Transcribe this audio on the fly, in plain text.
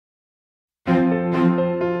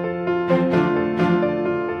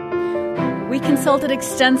consulted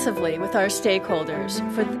extensively with our stakeholders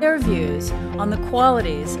for their views on the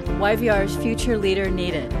qualities YVR's future leader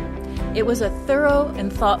needed. It was a thorough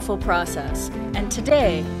and thoughtful process, and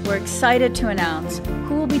today we're excited to announce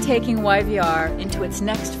who will be taking YVR into its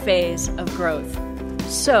next phase of growth.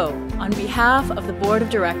 So, on behalf of the Board of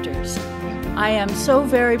Directors, I am so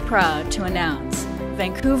very proud to announce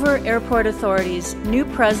Vancouver Airport Authority's new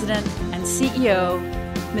President and CEO,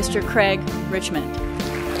 Mr. Craig Richmond.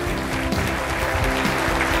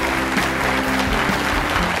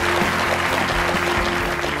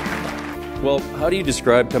 Well, how do you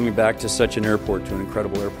describe coming back to such an airport, to an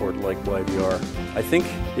incredible airport like YVR? I think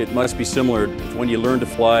it must be similar to when you learn to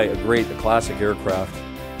fly a classic aircraft,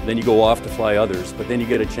 then you go off to fly others, but then you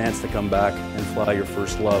get a chance to come back and fly your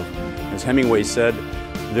first love. As Hemingway said,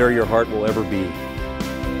 there your heart will ever be.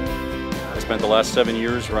 I spent the last 7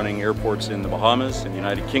 years running airports in the Bahamas, in the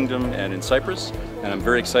United Kingdom, and in Cyprus, and I'm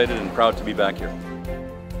very excited and proud to be back here.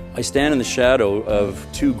 I stand in the shadow of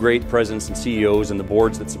two great presidents and CEOs and the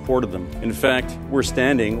boards that supported them. In fact, we're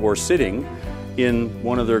standing or sitting in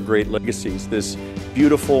one of their great legacies, this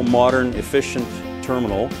beautiful, modern, efficient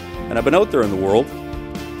terminal. And I've been out there in the world,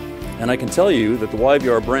 and I can tell you that the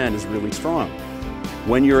YVR brand is really strong.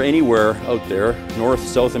 When you're anywhere out there, North,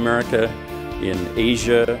 South America, in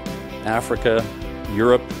Asia, Africa,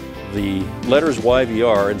 Europe, the letters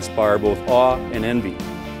YVR inspire both awe and envy.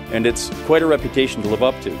 And it's quite a reputation to live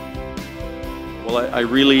up to. Well, I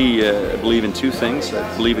really believe in two things.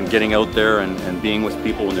 I believe in getting out there and being with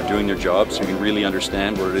people when they're doing their jobs so you can really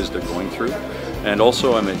understand what it is they're going through. And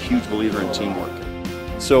also, I'm a huge believer in teamwork.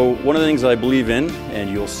 So one of the things I believe in, and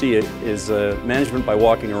you'll see it, is management by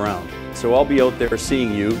walking around. So I'll be out there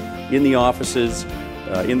seeing you in the offices,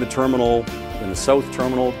 in the terminal, in the South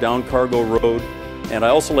Terminal, down Cargo Road. And I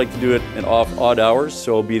also like to do it in odd hours,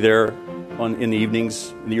 so I'll be there in the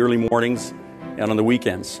evenings, in the early mornings, and on the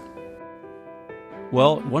weekends.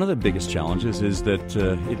 Well, one of the biggest challenges is that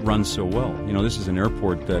it runs so well. You know, this is an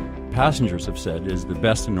airport that passengers have said is the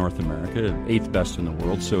best in North America, 8th best in the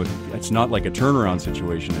world, so it's not like a turnaround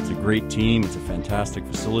situation. It's a great team, it's a fantastic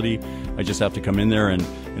facility. I just have to come in there and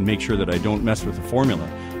make sure that I don't mess with the formula.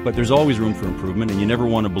 But there's always room for improvement, and you never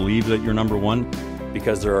want to believe that you're number one.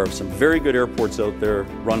 Because there are some very good airports out there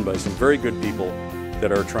run by some very good people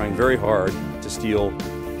that are trying very hard to steal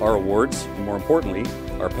our awards, and more importantly,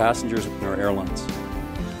 our passengers and our airlines.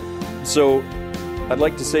 So I'd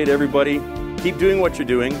like to say to everybody, keep doing what you're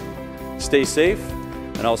doing, stay safe,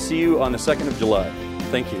 and I'll see you on the 2nd of July.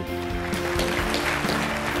 Thank you.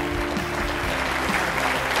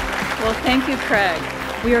 Well, thank you, Craig.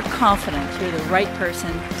 We are confident you're the right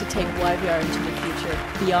person to take YVR into the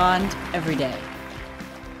future beyond every day.